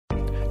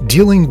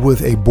Dealing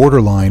with a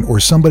borderline or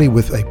somebody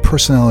with a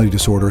personality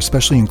disorder,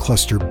 especially in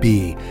cluster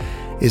B,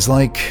 is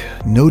like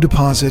no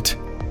deposit,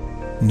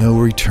 no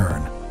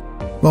return.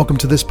 Welcome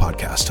to this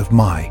podcast of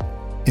My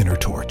Inner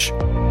Torch.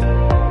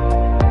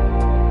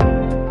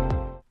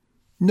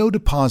 No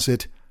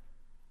deposit,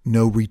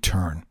 no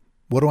return.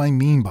 What do I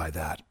mean by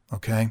that?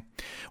 Okay.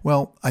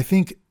 Well, I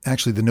think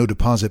actually the no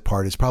deposit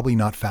part is probably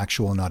not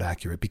factual and not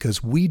accurate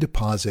because we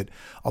deposit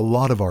a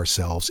lot of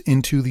ourselves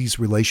into these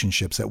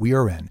relationships that we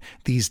are in,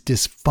 these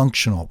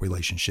dysfunctional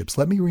relationships.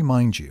 Let me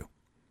remind you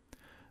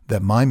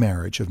that my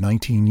marriage of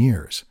 19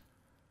 years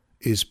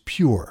is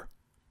pure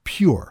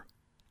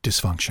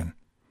dysfunction.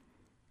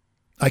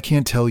 I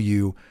can't tell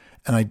you,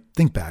 and I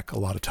think back a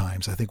lot of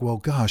times, I think, well,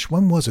 gosh,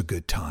 when was a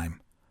good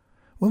time?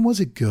 When was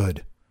it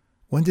good?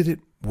 When did it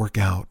work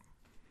out?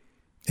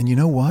 And you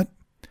know what?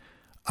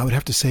 I would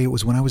have to say it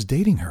was when I was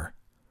dating her.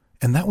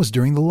 And that was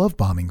during the love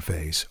bombing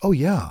phase. Oh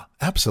yeah,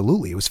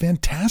 absolutely. It was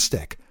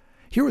fantastic.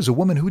 Here was a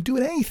woman who would do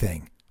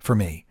anything for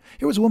me.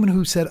 Here was a woman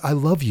who said, I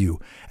love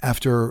you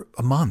after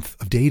a month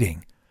of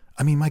dating.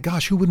 I mean, my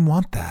gosh, who wouldn't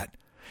want that?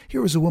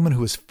 Here was a woman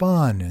who was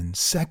fun and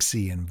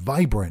sexy and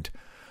vibrant,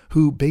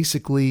 who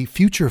basically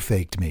future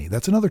faked me.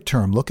 That's another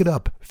term. Look it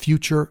up.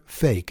 Future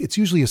fake. It's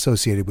usually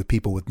associated with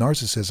people with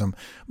narcissism,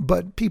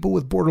 but people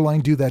with borderline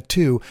do that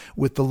too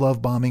with the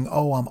love bombing.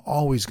 Oh, I'm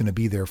always going to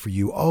be there for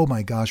you. Oh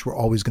my gosh, we're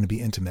always going to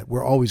be intimate.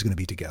 We're always going to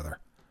be together.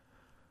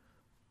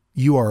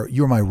 You're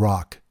my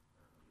rock.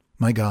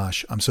 My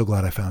gosh, I'm so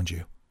glad I found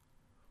you.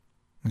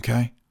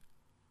 Okay?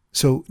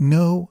 So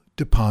no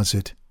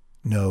deposit,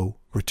 no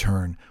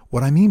return.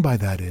 What I mean by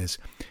that is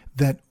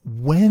that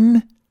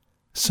when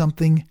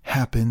something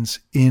happens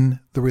in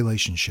the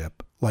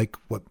relationship, like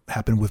what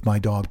happened with my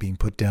dog being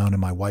put down and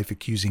my wife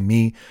accusing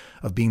me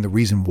of being the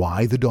reason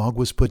why the dog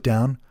was put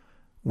down,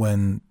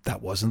 when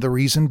that wasn't the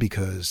reason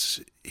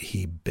because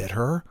he bit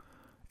her.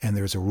 And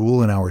there's a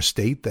rule in our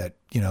state that,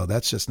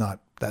 that's just not,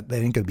 that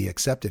ain't going to be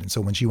accepted. And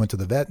so when she went to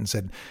the vet and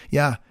said,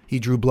 yeah, he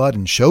drew blood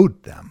and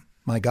showed them,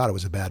 my God, it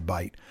was a bad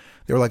bite.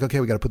 They were like, okay,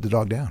 we got to put the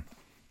dog down.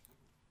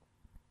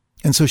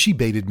 And so she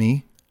baited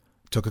me.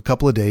 Took a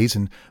couple of days,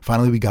 and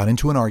finally we got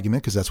into an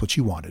argument because that's what she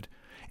wanted.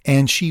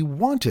 And she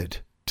wanted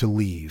to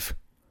leave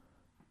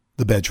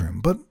the bedroom,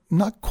 but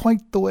not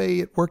quite the way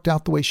it worked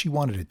out the way she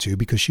wanted it to,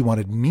 because she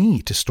wanted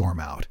me to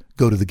storm out,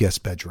 go to the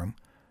guest bedroom,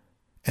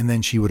 and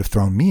then she would have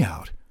thrown me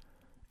out,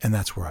 and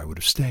that's where I would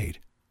have stayed.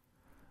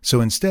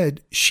 So instead,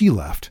 she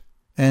left,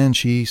 and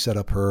she set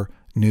up her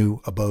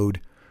new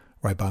abode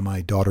right by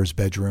my daughter's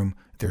bedroom.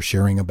 They're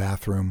sharing a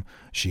bathroom.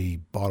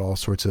 She bought all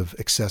sorts of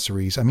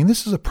accessories. I mean,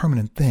 this is a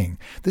permanent thing.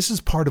 This is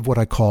part of what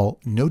I call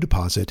no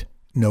deposit,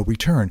 no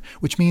return,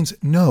 which means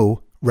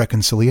no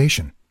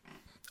reconciliation.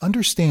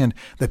 Understand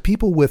that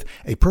people with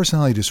a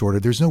personality disorder,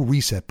 there's no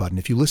reset button.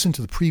 If you listen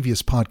to the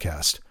previous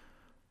podcast,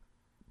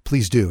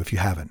 please do if you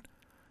haven't,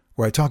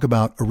 where I talk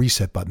about a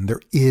reset button.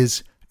 There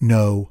is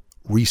no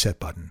reset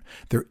button.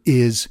 There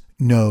is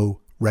no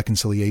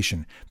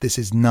reconciliation. This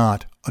is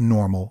not a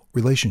normal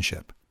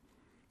relationship.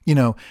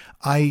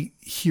 I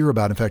hear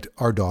about, in fact,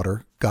 our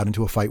daughter got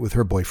into a fight with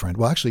her boyfriend.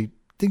 Well, actually,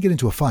 didn't get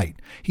into a fight.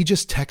 He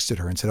just texted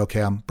her and said,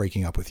 okay, I'm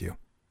breaking up with you.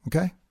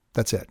 Okay,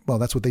 that's it. Well,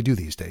 that's what they do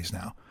these days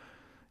now.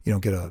 You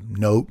don't get a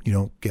note. You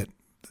don't get,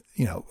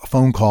 a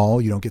phone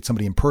call. You don't get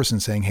somebody in person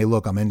saying, hey,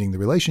 look, I'm ending the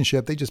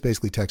relationship. They just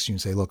basically text you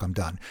and say, look, I'm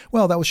done.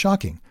 Well, that was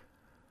shocking.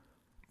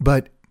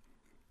 But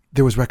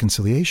there was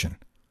reconciliation.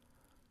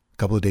 A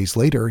couple of days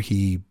later,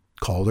 he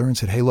called her and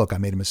said, hey, look, I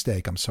made a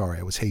mistake. I'm sorry.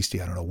 I was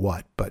hasty. I don't know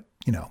what, but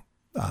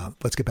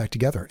let's get back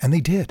together. And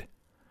they did.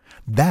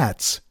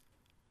 That's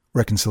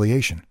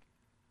reconciliation.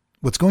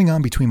 What's going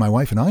on between my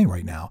wife and I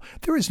right now,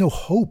 there is no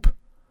hope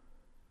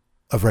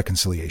of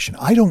reconciliation.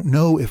 I don't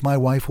know if my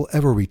wife will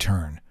ever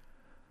return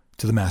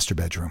to the master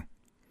bedroom.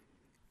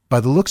 By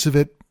the looks of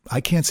it,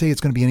 I can't say it's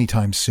going to be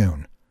anytime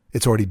soon.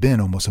 It's already been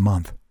almost a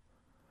month.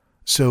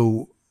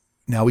 So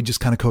now we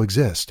just kind of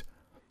coexist.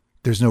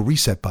 There's no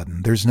reset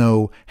button. There's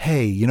no,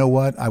 hey, you know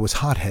what? I was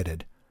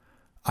hot-headed.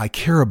 I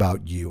care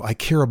about you. I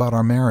care about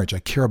our marriage. I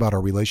care about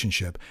our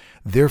relationship.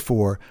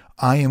 Therefore,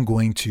 I am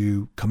going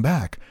to come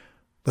back.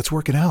 Let's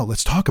work it out.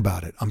 Let's talk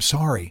about it. I'm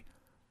sorry.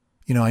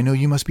 I know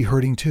you must be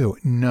hurting too.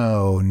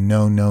 No.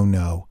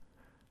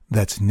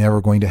 That's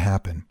never going to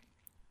happen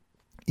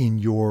in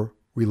your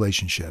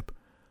relationship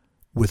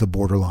with a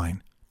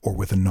borderline or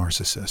with a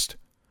narcissist.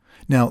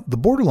 Now, the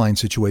borderline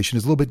situation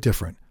is a little bit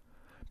different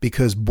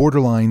because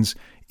borderlines,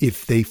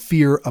 if they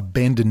fear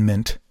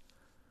abandonment,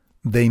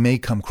 they may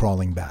come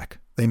crawling back.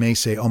 They may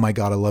say, oh my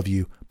God, I love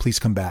you. Please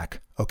come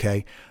back.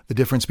 Okay. The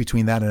difference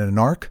between that and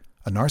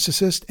a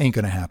narcissist ain't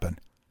going to happen.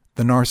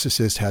 The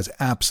narcissist has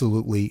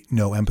absolutely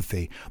no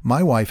empathy.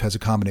 My wife has a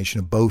combination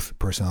of both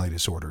personality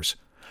disorders,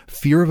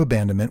 fear of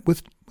abandonment,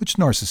 which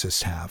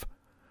narcissists have,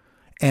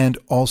 and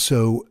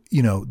also,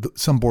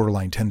 some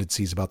borderline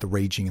tendencies about the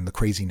raging and the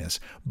craziness.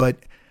 But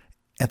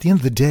at the end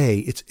of the day,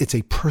 it's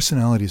a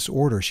personality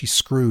disorder. She's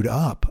screwed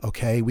up.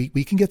 Okay.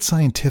 We can get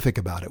scientific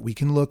about it. We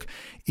can look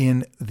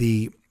in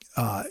the,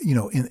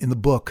 in the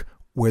book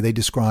where they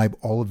describe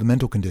all of the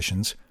mental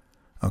conditions.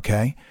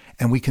 Okay.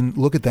 And we can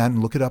look at that and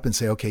look it up and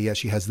say, okay, yeah,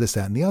 she has this,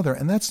 that, and the other.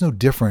 And that's no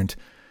different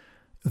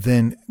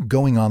than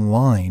going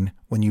online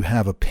when you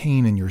have a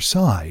pain in your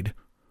side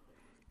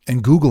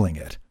and Googling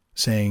it,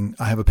 saying,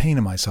 I have a pain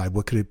in my side.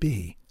 What could it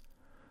be?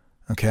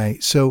 Okay.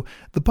 So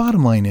the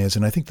bottom line is,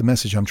 and I think the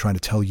message I'm trying to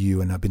tell you,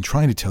 and I've been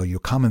trying to tell you, a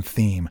common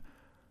theme,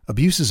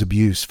 abuse is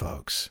abuse,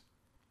 folks.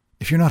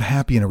 If you're not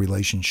happy in a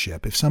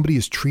relationship, if somebody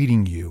is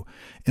treating you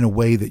in a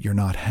way that you're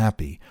not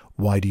happy,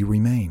 why do you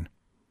remain?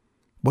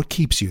 What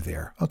keeps you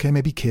there? Okay,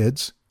 maybe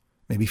kids,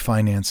 maybe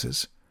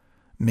finances,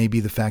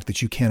 maybe the fact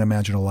that you can't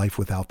imagine a life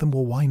without them.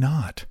 Well, why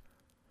not?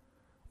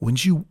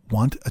 Wouldn't you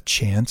want a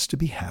chance to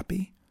be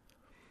happy?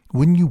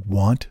 Wouldn't you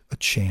want a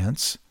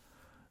chance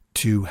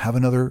to have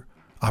another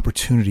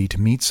opportunity to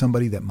meet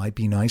somebody that might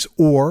be nice?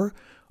 Or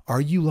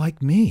are you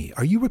like me?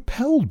 Are you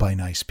repelled by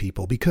nice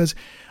people? Because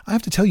I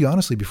have to tell you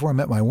honestly, before I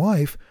met my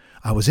wife,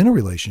 I was in a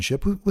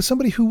relationship with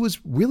somebody who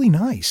was really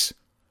nice,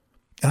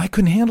 and I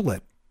couldn't handle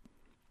it.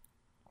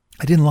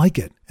 I didn't like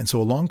it. And so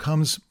along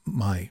comes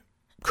my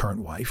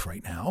current wife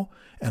right now,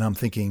 and I'm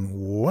thinking,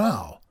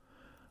 wow,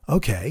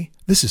 okay,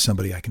 this is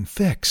somebody I can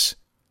fix.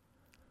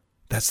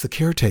 That's the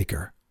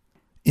caretaker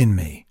in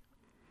me.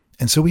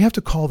 And so we have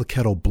to call the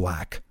kettle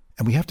black,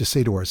 and we have to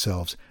say to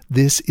ourselves,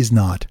 this is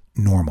not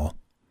normal.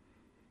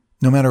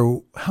 No matter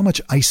how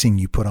much icing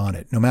you put on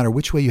it, no matter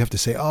which way you have to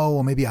say, oh,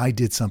 well, maybe I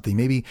did something.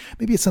 Maybe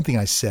it's something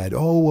I said.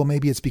 Oh, well,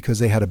 maybe it's because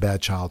they had a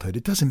bad childhood.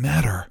 It doesn't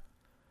matter.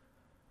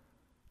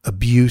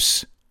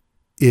 Abuse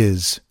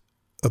is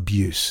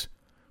abuse.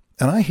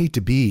 And I hate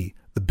to be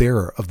the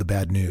bearer of the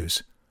bad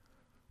news.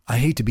 I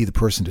hate to be the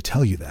person to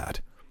tell you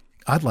that.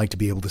 I'd like to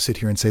be able to sit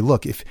here and say,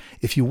 look,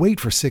 if you wait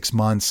for 6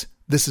 months,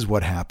 this is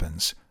what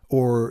happens.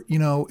 Or,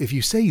 if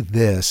you say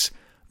this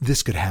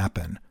could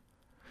happen.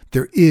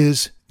 There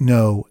is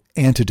no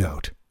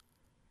antidote.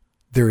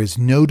 There is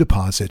no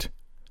deposit,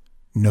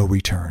 no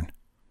return.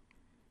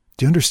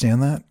 Do you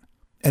understand that?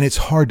 And it's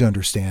hard to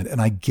understand,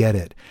 and I get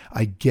it.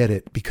 I get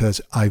it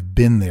because I've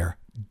been there,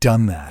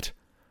 done that.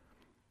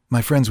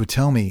 My friends would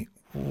tell me,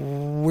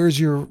 where's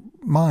your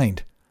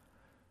mind?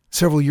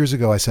 Several years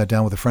ago, I sat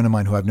down with a friend of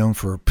mine who I've known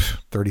for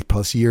 30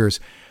 plus years.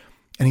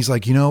 And he's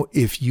like,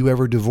 if you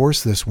ever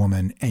divorce this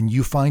woman and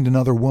you find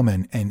another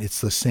woman and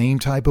it's the same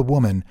type of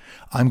woman,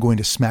 I'm going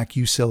to smack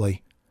you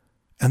silly.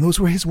 And those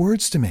were his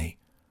words to me.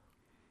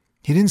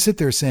 He didn't sit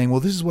there saying, well,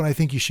 this is what I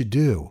think you should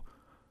do.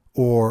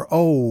 Or,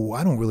 oh,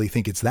 I don't really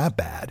think it's that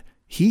bad.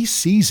 He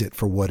sees it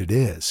for what it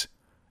is.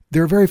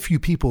 There are very few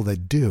people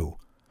that do.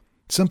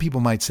 Some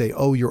people might say,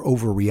 oh, you're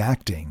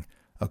overreacting.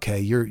 Okay,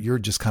 you're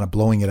just kind of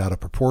blowing it out of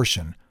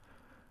proportion.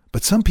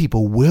 But some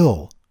people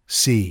will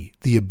see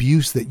the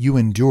abuse that you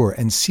endure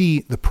and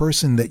see the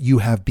person that you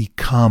have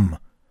become,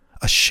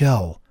 a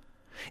shell.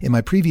 In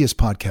my previous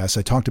podcast,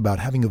 I talked about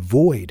having a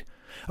void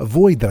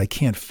that I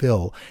can't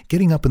fill,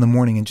 getting up in the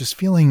morning and just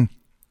feeling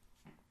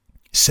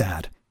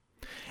sad.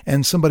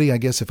 And somebody, I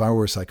guess if I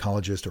were a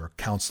psychologist or a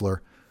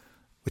counselor,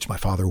 which my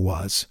father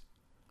was,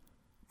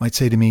 might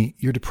say to me,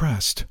 you're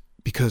depressed.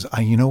 Because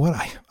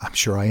I'm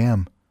sure I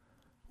am.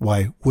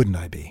 Why wouldn't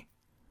I be?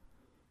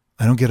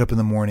 I don't get up in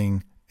the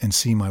morning and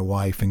see my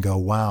wife and go,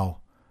 wow,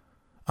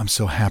 I'm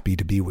so happy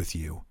to be with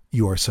you.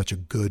 You are such a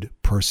good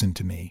person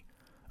to me.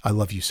 I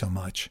love you so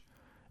much.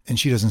 And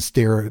she doesn't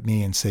stare at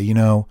me and say,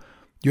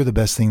 you're the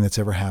best thing that's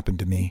ever happened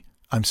to me.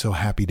 I'm so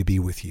happy to be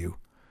with you.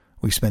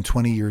 We've spent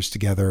 20 years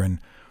together and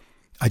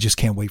I just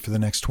can't wait for the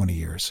next 20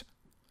 years.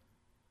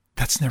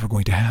 That's never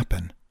going to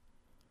happen.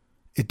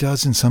 It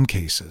does in some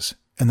cases,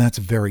 and that's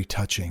very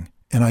touching,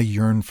 and I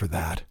yearn for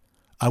that.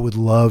 I would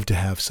love to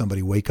have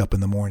somebody wake up in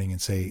the morning and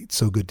say, it's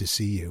so good to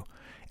see you,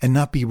 and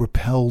not be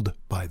repelled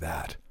by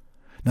that.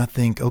 Not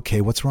think,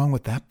 okay, what's wrong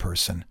with that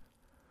person?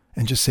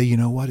 And just say, you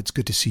know what, it's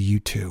good to see you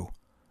too.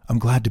 I'm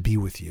glad to be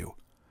with you.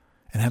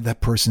 And have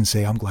that person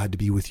say, I'm glad to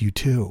be with you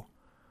too.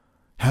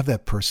 Have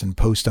that person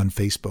post on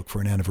Facebook for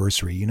an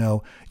anniversary,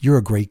 you're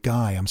a great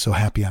guy. I'm so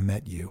happy I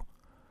met you.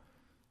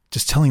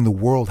 Just telling the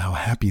world how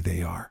happy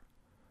they are,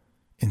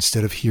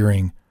 instead of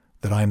hearing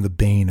that I'm the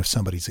bane of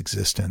somebody's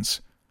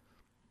existence,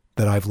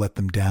 that I've let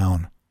them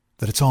down,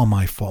 that it's all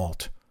my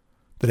fault,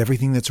 that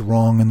everything that's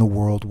wrong in the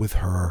world with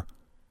her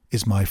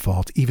is my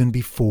fault, even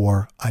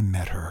before I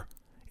met her.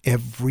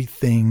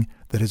 Everything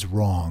that is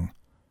wrong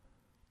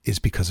is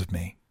because of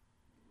me.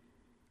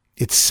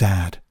 It's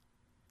sad.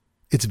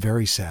 It's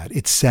very sad.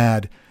 It's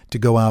sad to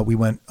go out. We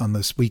went on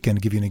this weekend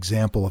to give you an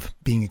example of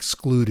being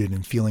excluded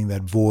and feeling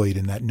that void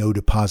and that no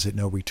deposit,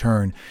 no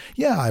return.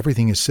 Yeah,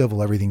 everything is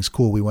civil. Everything's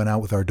cool. We went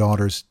out with our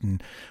daughters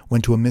and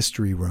went to a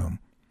mystery room.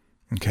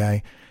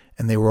 Okay.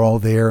 And they were all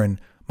there. And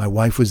my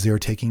wife was there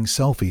taking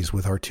selfies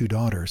with our two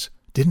daughters.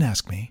 Didn't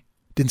ask me.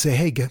 Didn't say,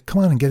 hey,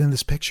 come on and get in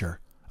this picture.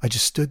 I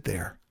just stood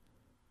there.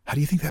 How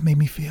do you think that made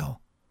me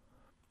feel?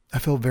 I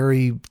felt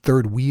very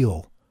third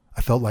wheel.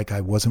 I felt like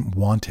I wasn't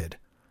wanted,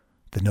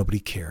 that nobody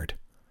cared,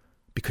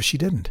 because she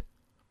didn't.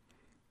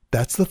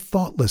 That's the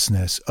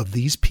thoughtlessness of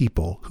these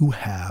people who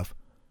have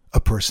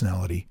a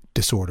personality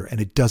disorder, and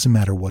it doesn't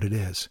matter what it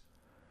is.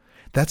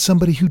 That's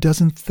somebody who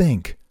doesn't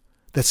think.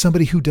 That's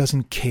somebody who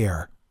doesn't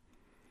care.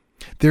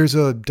 There's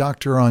a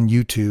doctor on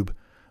YouTube,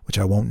 which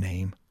I won't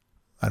name.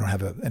 I don't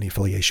have any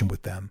affiliation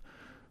with them.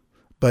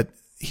 But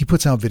he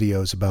puts out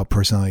videos about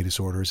personality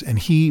disorders, and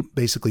he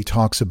basically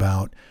talks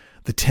about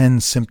the 10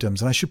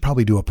 symptoms. And I should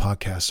probably do a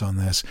podcast on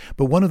this.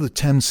 But one of the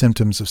 10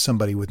 symptoms of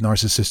somebody with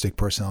narcissistic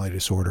personality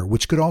disorder,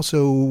 which could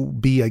also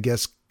be, I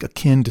guess,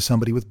 akin to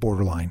somebody with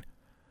borderline,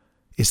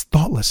 is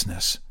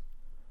thoughtlessness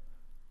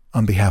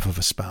on behalf of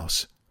a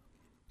spouse.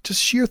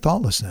 Just sheer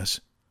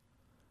thoughtlessness.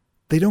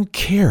 They don't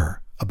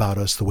care about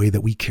us the way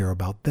that we care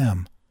about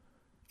them.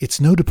 It's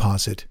no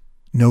deposit,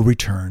 no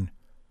return,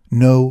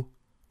 no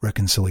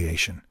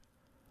reconciliation.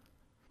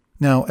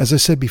 Now, as I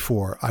said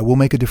before, I will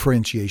make a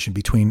differentiation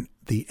between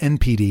the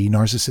NPD,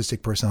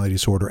 narcissistic personality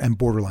disorder, and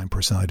borderline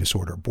personality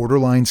disorder.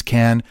 Borderlines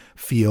can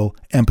feel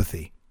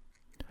empathy.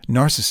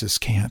 Narcissists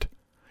can't.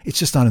 It's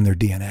just not in their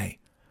DNA.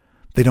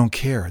 They don't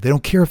care. They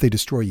don't care if they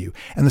destroy you.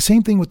 And the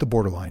same thing with the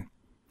borderline.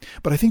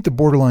 But I think the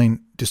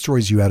borderline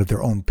destroys you out of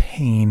their own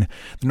pain.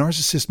 The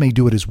narcissist may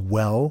do it as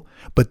well,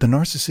 but the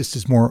narcissist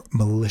is more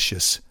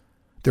malicious.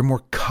 They're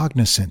more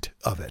cognizant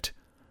of it.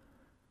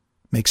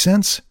 Make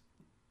sense?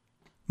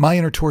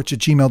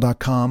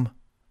 myinnertorch@gmail.com.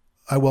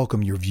 I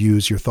welcome your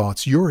views, your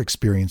thoughts, your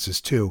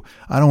experiences too.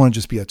 I don't want to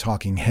just be a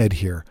talking head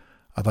here.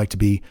 I'd like to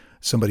be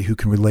somebody who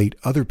can relate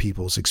other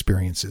people's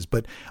experiences,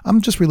 but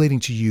I'm just relating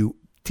to you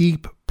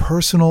deep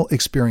personal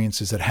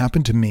experiences that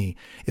happened to me,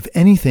 if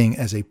anything,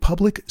 as a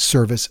public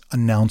service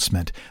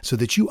announcement, so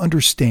that you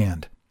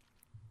understand,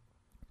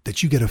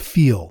 that you get a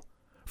feel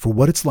for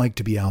what it's like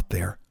to be out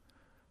there,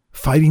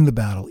 fighting the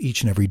battle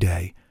each and every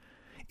day.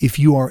 If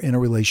you are in a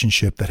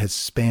relationship that has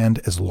spanned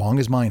as long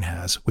as mine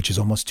has, which is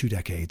almost 2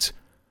 decades,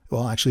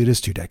 well, actually it is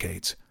 2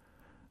 decades,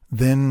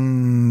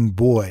 then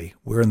boy,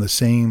 we're in the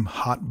same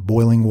hot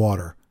boiling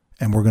water.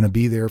 And we're going to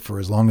be there for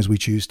as long as we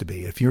choose to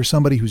be. If you're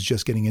somebody who's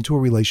just getting into a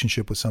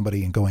relationship with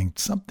somebody and going,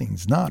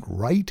 something's not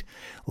right,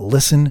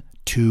 listen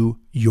to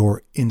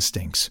your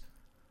instincts.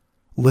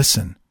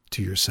 Listen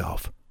to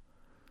yourself.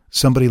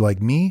 Somebody like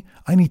me,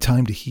 I need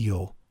time to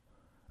heal.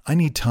 I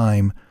need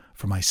time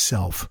for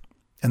myself.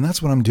 And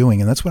that's what I'm doing.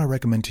 And that's what I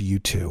recommend to you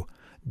too.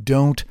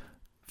 Don't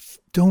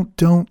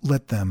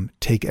let them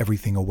take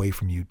everything away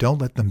from you. Don't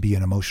let them be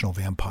an emotional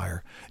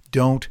vampire.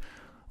 Don't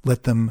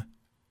let them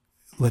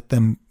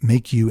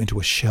make you into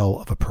a shell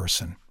of a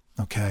person,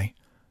 okay?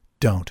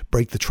 Don't.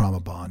 Break the trauma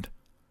bond.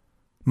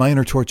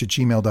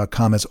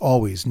 myinnertorch@gmail.com. As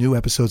always, new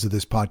episodes of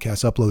this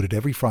podcast uploaded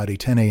every Friday,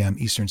 10 a.m.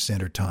 Eastern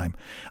Standard Time.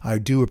 I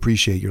do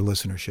appreciate your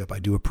listenership. I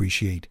do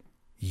appreciate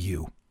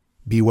you.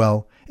 Be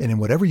well, and in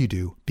whatever you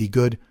do, be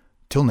good.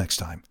 Till next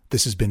time,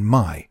 this has been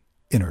My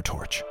Inner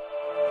Torch.